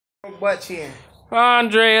Butt chin.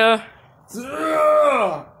 Andrea.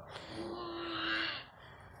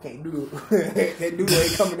 Can't do it. That dude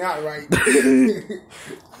ain't coming out right.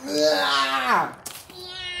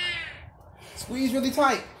 Squeeze really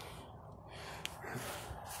tight.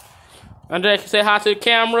 Andrea, can you say hi to the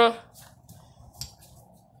camera?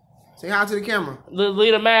 Say hi to the camera.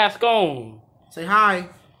 Leave the mask on. Say hi.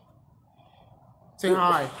 Say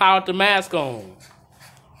hi. How with the mask on?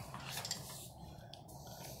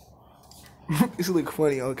 This look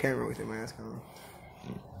funny on camera with the mask on.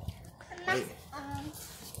 Hey.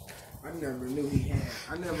 I never knew he had.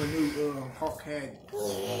 I never knew Hawk had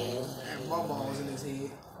balls in his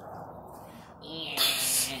head.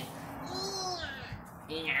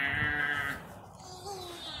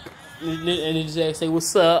 And he just say,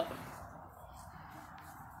 "What's up?"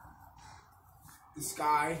 The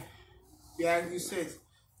sky. Yeah, you said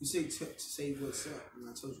say what's up, and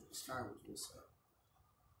I told you the sky was what's up.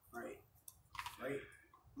 Right. Right.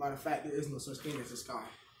 Matter of fact, there is no such thing as the sky.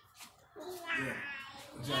 Yeah.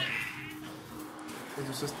 Exactly.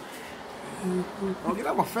 It's just. Oh, get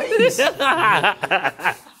out my face.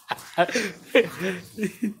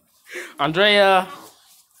 Andrea.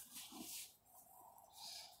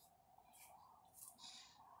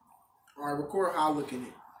 All right, record how I look in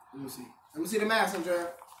it. Let me see. Let me see the mask,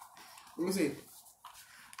 Andrea. Let me see.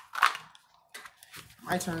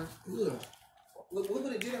 My turn. Ugh. Look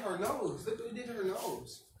what it did to her nose. Look what it did to her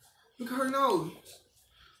nose. Look at her nose.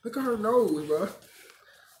 Look at her nose, bro.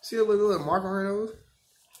 See a little mark on her nose?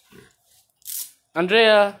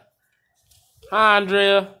 Andrea. Hi,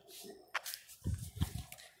 Andrea.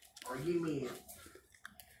 Or give me it.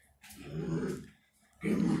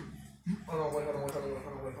 Hold on, wait.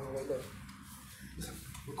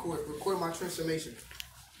 Look. Record my transformation.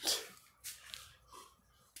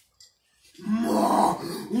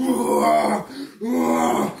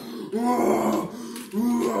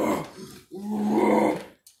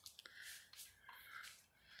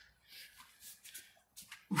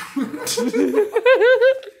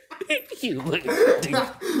 You look.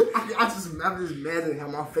 I'm just mad at how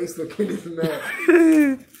my face looking this mad.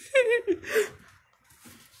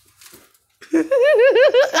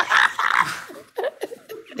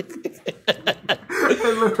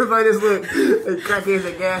 Look like this look. Hey, crackheads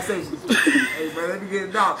at gas station. Hey, bro, let me get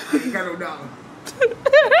a dollar. I ain't got no dollar.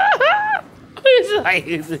 It's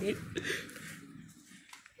crazy.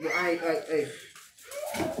 Hey.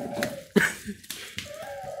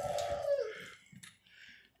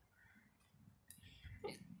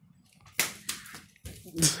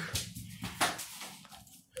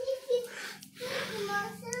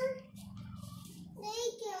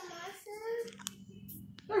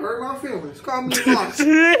 That hurt my feelings. Call me a monster.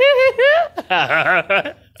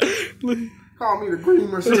 Call me the Green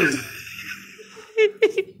Mercedes.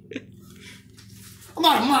 I'm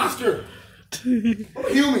not a monster. I'm a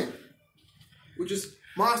human. With just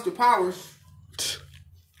monster powers.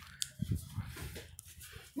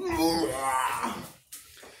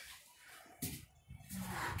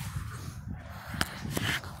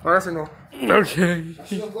 Oh, that's a no. Okay.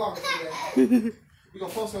 We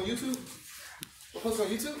gonna post on YouTube? We'll post on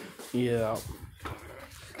YouTube? Yeah.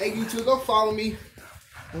 Hey, YouTube, go follow me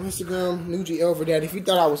on Instagram, Nuji Elver Dad. If you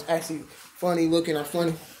thought I was actually funny looking or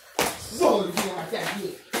funny, so if you don't like that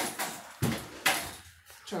good.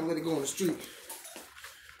 Trying to let it go on the street.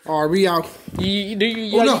 All right, we out. You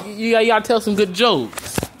gotta tell some good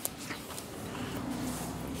jokes.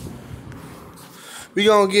 We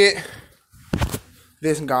gonna get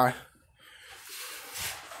this guy.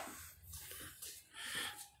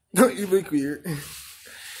 Don't you look weird?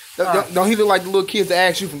 Don't he look like the little kids that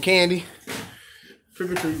ask you from candy?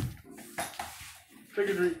 Trick or treat. Trick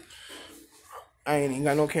or treat. I ain't even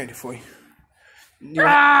got no candy for you.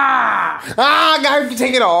 I got her to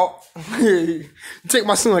take it all. Take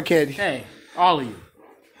my son candy. Hey, all of you.